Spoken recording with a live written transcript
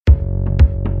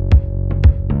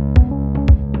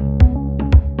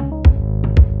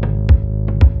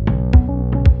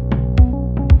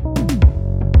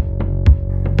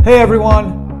Hey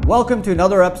everyone, welcome to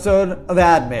another episode of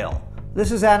AdMail.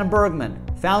 This is Adam Bergman,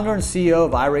 founder and CEO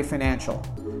of IRA Financial.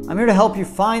 I'm here to help you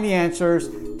find the answers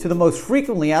to the most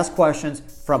frequently asked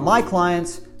questions from my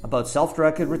clients about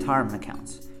self-directed retirement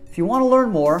accounts. If you want to learn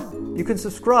more, you can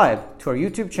subscribe to our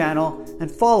YouTube channel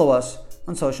and follow us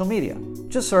on social media.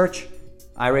 Just search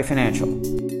IRA Financial.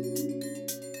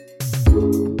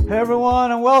 Hey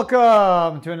everyone, and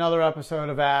welcome to another episode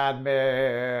of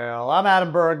AdMail. I'm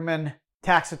Adam Bergman,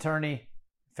 tax attorney,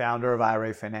 founder of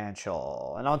IRA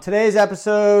Financial. And on today's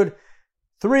episode,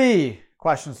 3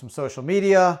 questions from social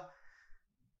media,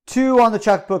 2 on the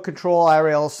checkbook control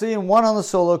IRA LLC, and 1 on the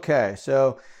solo K.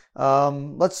 So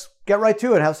let's get right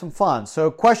to it, have some fun.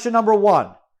 So question number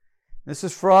 1, this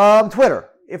is from Twitter.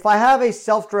 If I have a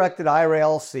self-directed IRA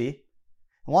LLC and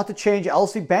want to change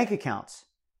LLC bank accounts,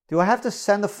 do I have to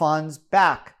send the funds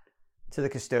back to the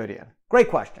custodian?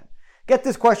 Great question. Get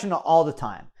this question all the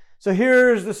time. So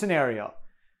here's the scenario.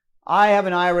 I have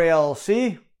an IRA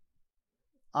LLC.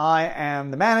 I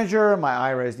am the manager. My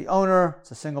IRA is the owner.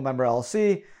 It's a single member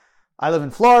LLC. I live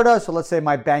in Florida. So let's say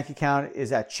my bank account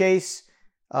is at Chase,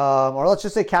 or let's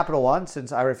just say Capital One,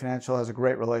 since IRA Financial has a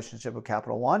great relationship with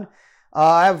Capital One.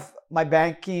 I have my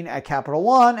banking at Capital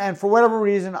One, and for whatever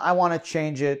reason, I want to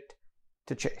change it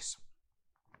to Chase.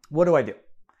 What do I do?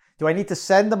 Do I need to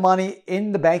send the money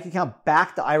in the bank account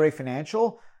back to IRA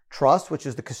Financial Trust, which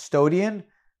is the custodian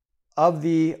of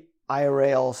the IRA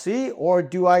LLC, or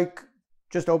do I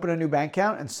just open a new bank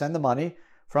account and send the money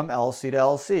from LLC to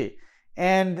LLC?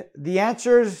 And the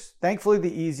answer is, thankfully,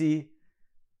 the easy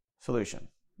solution,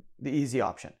 the easy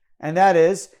option. And that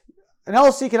is, an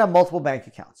LLC can have multiple bank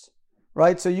accounts,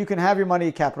 right? So you can have your money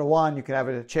at Capital One, you can have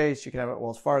it at Chase, you can have it at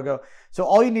Wells Fargo. So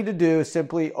all you need to do is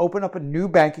simply open up a new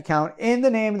bank account in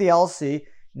the name of the LLC,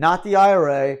 not the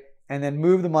IRA, and then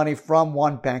move the money from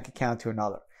one bank account to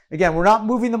another. Again, we're not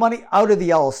moving the money out of the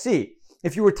LLC.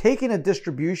 If you were taking a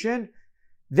distribution,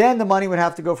 then the money would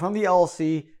have to go from the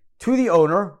LLC to the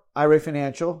owner, IRA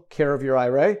Financial, care of your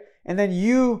IRA, and then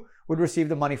you would receive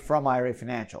the money from IRA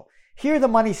Financial. Here, the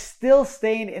money's still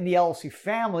staying in the LLC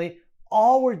family.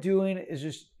 All we're doing is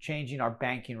just changing our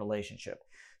banking relationship.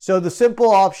 So the simple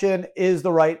option is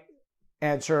the right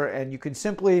answer, and you can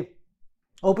simply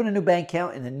open a new bank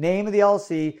account in the name of the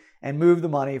LLC and move the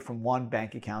money from one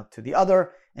bank account to the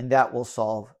other, and that will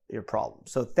solve your problem.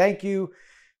 So thank you,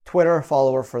 Twitter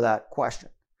follower, for that question.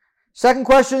 Second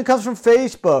question comes from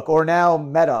Facebook, or now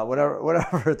Meta,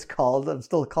 whatever it's called. I'm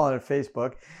still calling it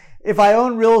Facebook. If I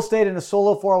own real estate in a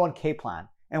solo 401k plan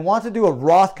and want to do a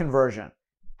Roth conversion,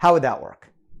 how would that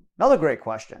work? Another great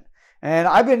question. And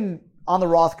I've been on the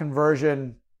Roth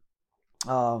conversion,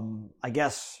 pathway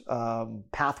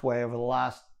over the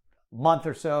last month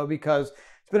or so, because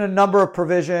it's been a number of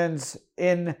provisions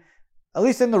at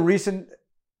least in the recent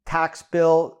tax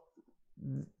bill.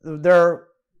 There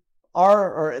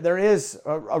is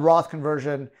a Roth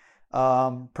conversion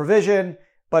provision,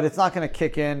 but it's not going to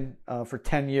kick in for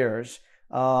 10 years,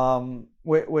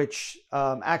 which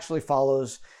actually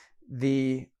follows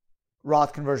the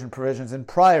Roth conversion provisions in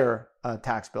prior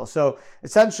tax bill. So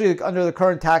essentially, under the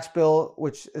current tax bill,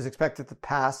 which is expected to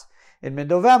pass in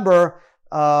mid-November,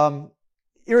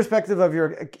 irrespective of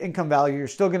your income value, you're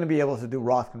still going to be able to do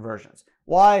Roth conversions.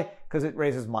 Why? Because it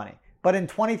raises money. But in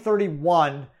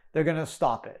 2031, they're going to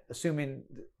stop it, assuming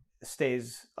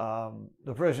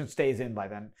the provision stays in by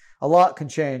then. A lot can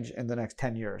change in the next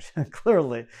 10 years,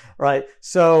 clearly, right?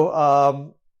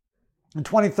 So in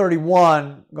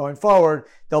 2031, going forward,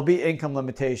 there'll be income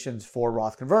limitations for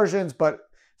Roth conversions, but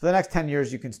for the next 10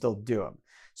 years, you can still do them.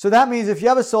 So that means if you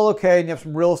have a solo K and you have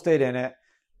some real estate in it,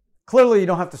 clearly you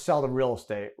don't have to sell the real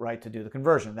estate, right, to do the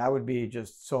conversion. That would be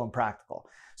just so impractical.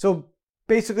 So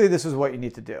basically, this is what you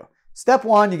need to do. Step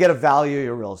 1, you got to value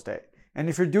your real estate. And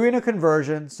if you're doing a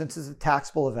conversion, since it's a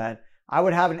taxable event, I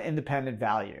would have an independent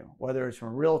value, whether it's from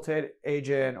a real estate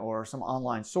agent or some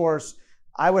online source.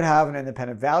 I would have an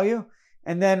independent value.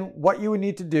 And then what you would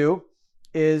need to do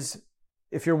is,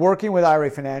 if you're working with IRA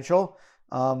Financial,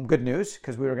 good news,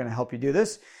 because we were going to help you do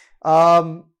this.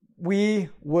 We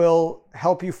will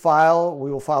help you file.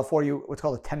 We will file for you what's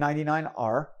called a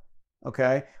 1099-R,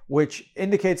 okay, which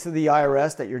indicates to the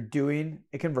IRS that you're doing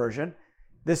a conversion.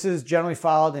 This is generally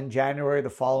filed in January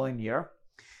the following year.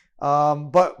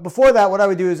 But before that, what I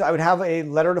would do is I would have a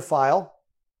letter to file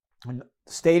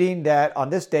stating that on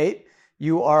this date,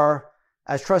 you are,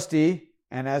 as trustee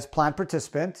and as plan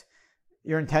participant,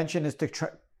 your intention is to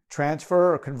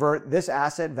transfer or convert this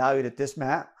asset valued at this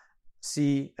amount,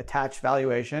 see attached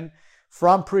valuation,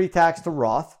 from pre-tax to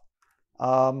Roth.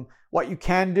 What you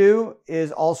can do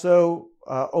is also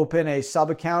open a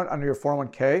sub account under your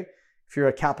 401k. If you're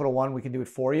at Capital One, we can do it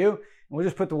for you. And we'll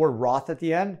just put the word Roth at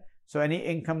the end. So any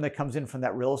income that comes in from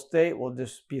that real estate will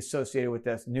just be associated with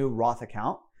this new Roth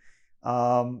account.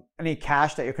 Any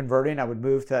cash that you're converting, I would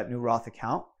move to that new Roth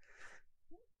account.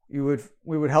 We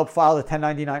would help file the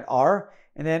 1099-R.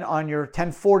 And then on your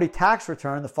 1040 tax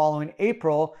return the following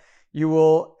April, you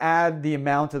will add the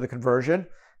amount of the conversion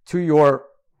to your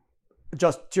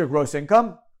gross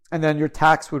income. And then your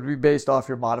tax would be based off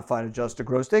your modified adjusted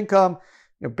gross income,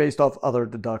 based off other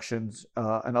deductions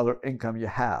and other income you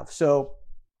have. So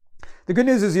the good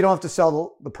news is you don't have to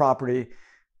sell the property.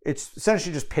 It's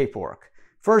essentially just paperwork.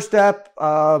 First step,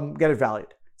 get it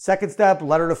valued. Second step,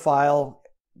 letter to file.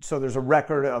 So there's a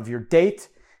record of your date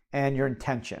and your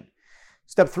intention.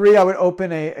 Step 3, I would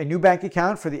open a new bank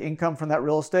account for the income from that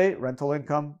real estate, rental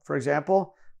income, for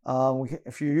example.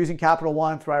 If you're using Capital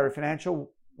One through IRA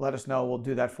Financial, let us know. We'll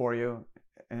do that for you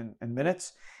in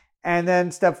minutes. And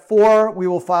then step 4, we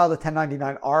will file the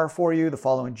 1099-R for you the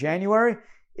following January,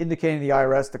 indicating to the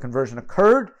IRS the conversion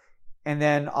occurred. And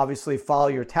then obviously file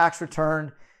your tax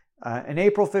return on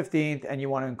April 15th, and you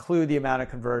want to include the amount of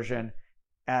conversion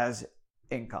as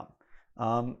income.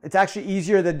 It's actually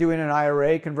easier than doing an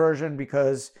IRA conversion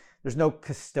because there's no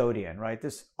custodian, right?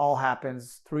 This all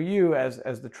happens through you as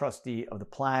the trustee of the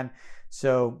plan.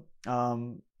 So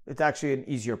it's actually an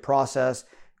easier process.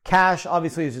 Cash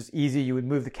obviously is just easy. You would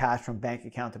move the cash from bank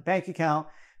account to bank account,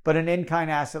 but an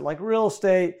in-kind asset like real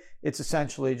estate, it's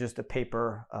essentially just a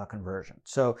paper conversion.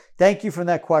 So thank you for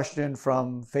that question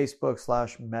from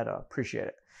Facebook/Meta. Appreciate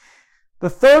it. The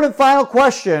third and final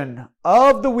question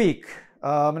of the week.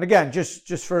 And again,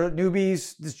 just for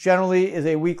newbies, this generally is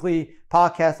a weekly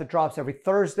podcast that drops every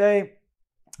Thursday.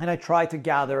 And I try to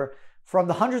gather from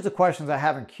the hundreds of questions I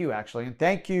have in queue, actually. And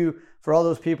thank you for all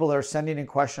those people that are sending in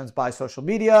questions by social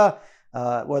media,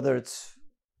 whether it's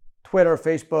Twitter,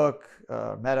 Facebook,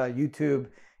 Meta, YouTube,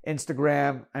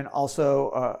 Instagram, and also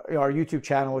our YouTube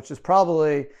channel, which is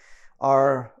probably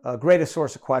our greatest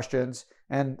source of questions.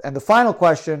 And the final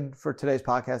question for today's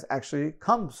podcast actually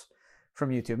comes from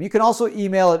YouTube. You can also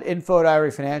email at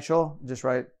info@IRA Financial. Just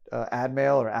write ad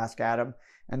mail or ask Adam,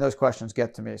 and those questions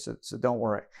get to me, so don't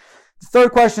worry. The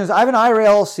third question is, I have an IRA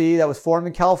LLC that was formed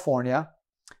in California,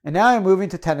 and now I'm moving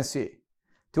to Tennessee.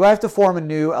 Do I have to form a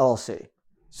new LLC?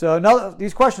 So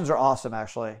these questions are awesome,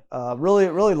 actually.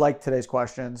 Really like today's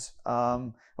questions.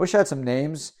 I wish I had some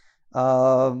names,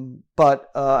 but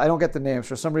I don't get the names.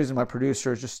 For some reason, my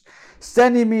producer is just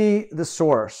sending me the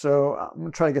source. So I'm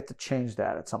going to try to get to change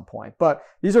that at some point. But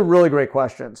these are really great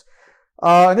questions.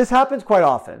 And this happens quite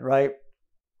often, right?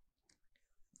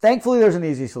 Thankfully, there's an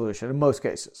easy solution in most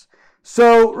cases.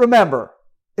 So remember,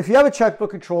 if you have a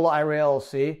checkbook control IRA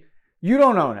LLC, you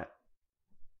don't own it.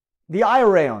 The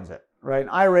IRA owns it, right? And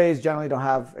IRAs generally don't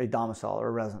have a domicile or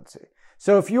a residency.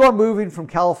 So if you are moving from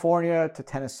California to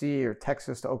Tennessee or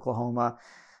Texas to Oklahoma,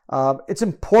 it's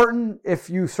important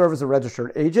if you serve as a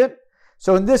registered agent.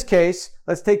 So in this case,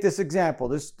 let's take this example.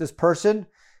 This person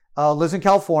lives in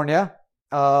California.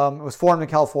 It was formed in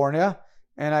California,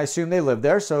 and I assume they live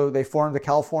there. So they formed the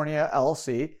California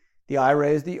LLC. The IRA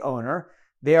is the owner.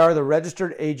 They are the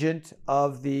registered agent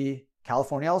of the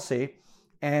California LLC.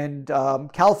 And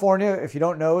California, if you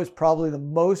don't know, is probably the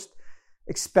most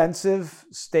expensive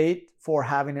state for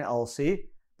having an LLC.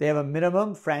 They have a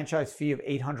minimum franchise fee of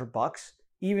 $800.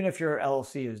 Even if your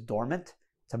LLC is dormant,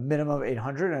 it's a minimum of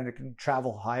 $800, and it can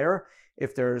travel higher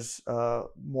if there's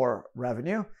more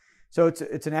revenue. So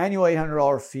it's an annual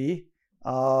 $800 fee,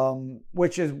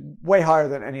 which is way higher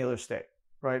than any other state,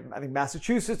 right? I think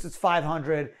Massachusetts is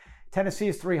 $500, Tennessee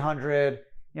is $300.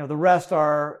 The rest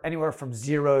are anywhere from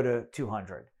 $0 to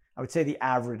 $200. I would say the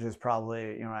average is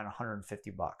probably around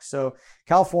 $150. So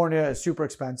California is super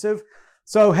expensive.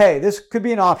 So hey, this could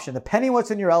be an option. Depending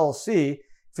what's in your LLC,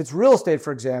 if it's real estate,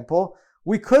 for example,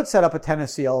 we could set up a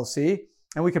Tennessee LLC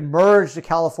and we can merge the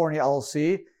California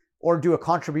LLC or do a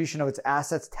contribution of its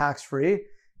assets tax-free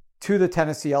to the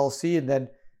Tennessee LLC and then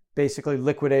basically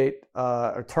liquidate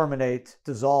or terminate,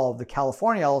 dissolve the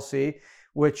California LLC,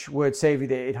 which would save you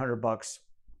the $800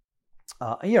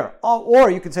 a year.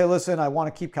 Or you can say, listen, I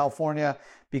want to keep California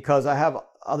because I have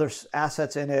other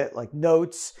assets in it like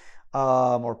notes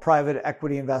or private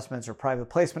equity investments or private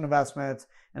placement investments.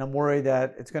 And I'm worried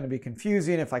that it's going to be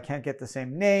confusing if I can't get the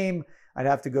same name. I'd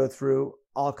have to go through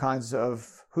all kinds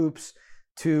of hoops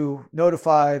to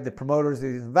notify the promoters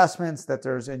of these investments that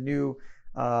there's a new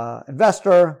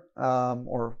investor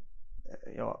or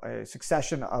a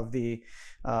succession of the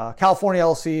California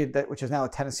LLC, which is now a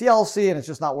Tennessee LLC, and it's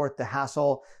just not worth the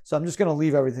hassle. So I'm just going to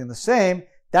leave everything the same.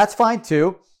 That's fine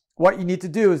too. What you need to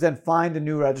do is then find a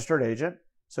new registered agent.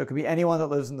 So it could be anyone that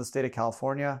lives in the state of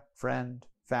California, friend,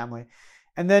 family.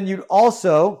 And then you'd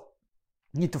also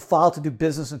need to file to do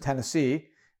business in Tennessee,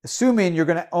 assuming you're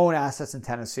going to own assets in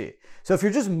Tennessee. So if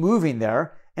you're just moving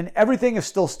there and everything is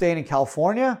still staying in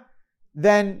California,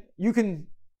 then you can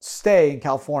stay in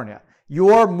California.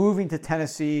 Your moving to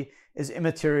Tennessee is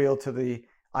immaterial to the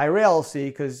IRA LLC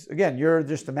because, again, you're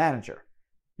just the manager.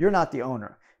 You're not the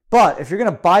owner. But if you're going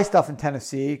to buy stuff in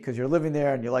Tennessee because you're living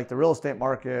there and you like the real estate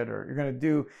market, or you're going to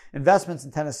do investments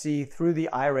in Tennessee through the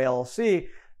IRA LLC,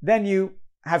 then you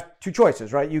have two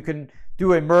choices, right? You can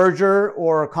do a merger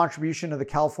or a contribution of the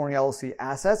California LLC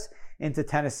assets into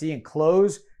Tennessee and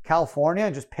close California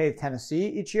and just pay Tennessee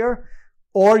each year.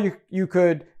 Or you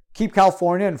could keep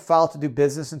California and file to do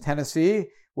business in Tennessee,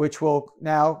 which will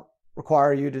now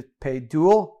require you to pay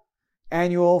dual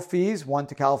annual fees, one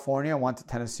to California and one to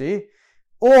Tennessee.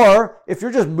 Or if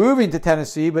you're just moving to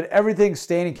Tennessee, but everything's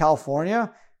staying in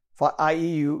California,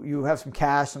 i.e. you have some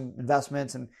cash, some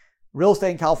investments and real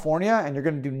estate in California, and you're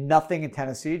going to do nothing in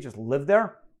Tennessee, just live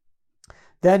there,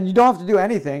 then you don't have to do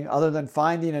anything other than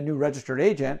finding a new registered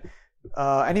agent,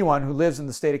 anyone who lives in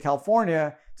the state of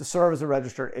California, to serve as a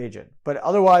registered agent. But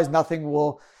otherwise, nothing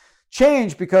will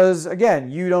change because, again,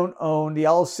 you don't own the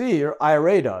LLC, your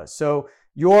IRA does. So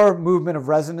your movement of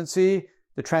residency,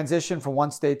 the transition from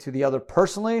one state to the other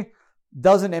personally,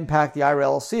 doesn't impact the IRA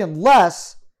LLC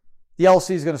unless the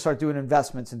LLC is going to start doing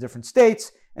investments in different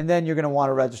states, and then you're going to want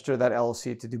to register that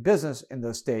LLC to do business in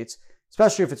those states,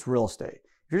 especially if it's real estate.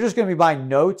 If you're just going to be buying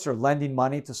notes or lending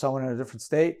money to someone in a different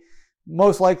state,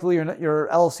 most likely your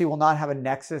LLC will not have a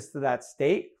nexus to that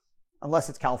state unless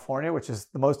it's California, which is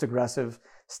the most aggressive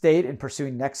state in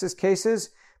pursuing nexus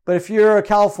cases. But if you're a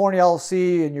California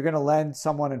LLC and you're going to lend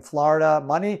someone in Florida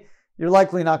money, you're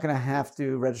likely not going to have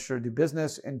to register to do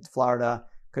business in Florida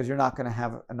because you're not going to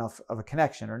have enough of a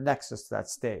connection or nexus to that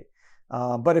state.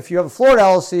 But if you have a Florida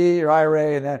LLC or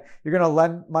IRA and then you're going to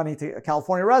lend money to a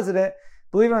California resident,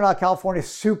 believe it or not, California is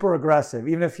super aggressive.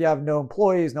 Even if you have no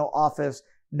employees, no office,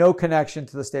 no connection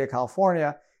to the state of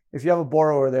California, if you have a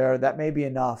borrower there, that may be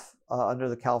enough under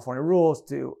the California rules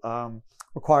to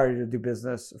require you to do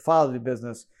business, file to do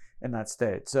business in that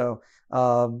state. So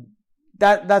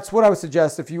that's what I would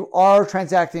suggest. If you are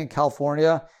transacting in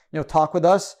California, talk with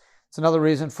us. It's another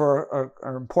reason for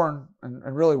our important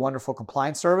and really wonderful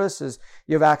compliance service is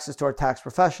you have access to our tax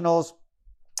professionals.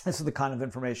 This is the kind of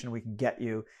information we can get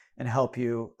you and help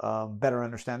you better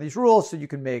understand these rules so you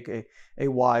can make a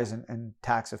wise and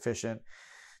tax efficient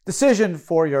decision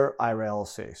for your IRA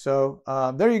LLC. So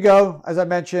there you go. As I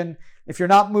mentioned, if you're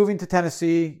not moving to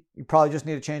Tennessee, you probably just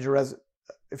need to change your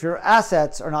if your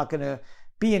assets are not going to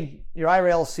be in your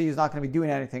IRA LLC is not going to be doing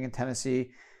anything in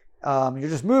Tennessee, you're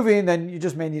just moving, then you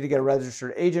just may need to get a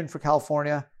registered agent for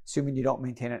California, assuming you don't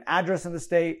maintain an address in the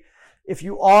state. If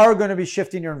you are going to be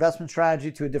shifting your investment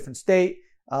strategy to a different state,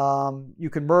 you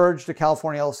can merge the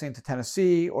California LLC into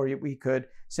Tennessee, or we could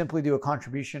simply do a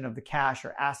contribution of the cash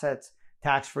or assets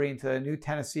tax-free into a new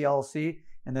Tennessee LLC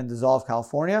and then dissolve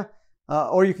California.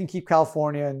 Or you can keep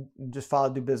California and just file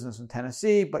to do business in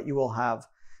Tennessee, but you will have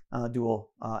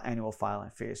dual annual filing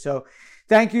fees. So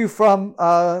thank you from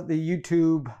the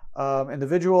YouTube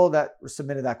individual that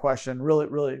submitted that question. Really,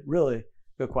 really, really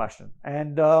good question.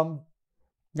 And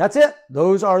that's it.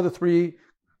 Those are the 3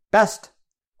 best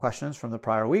questions from the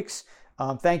prior weeks.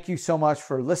 Thank you so much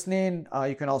for listening.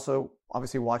 You can also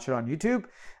obviously watch it on YouTube.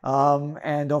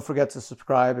 And don't forget to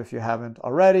subscribe if you haven't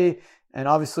already. And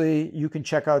obviously you can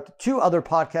check out the 2 other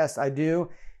podcasts I do,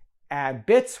 Ad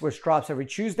Bits, which drops every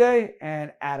Tuesday,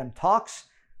 and Adam Talks,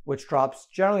 which drops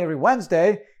generally every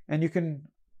Wednesday. And you can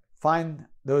find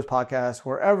those podcasts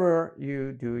wherever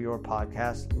you do your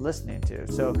podcast listening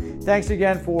to. So thanks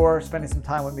again for spending some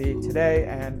time with me today.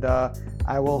 And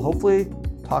I will hopefully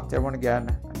talk to everyone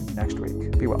again next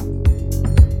week. Be well.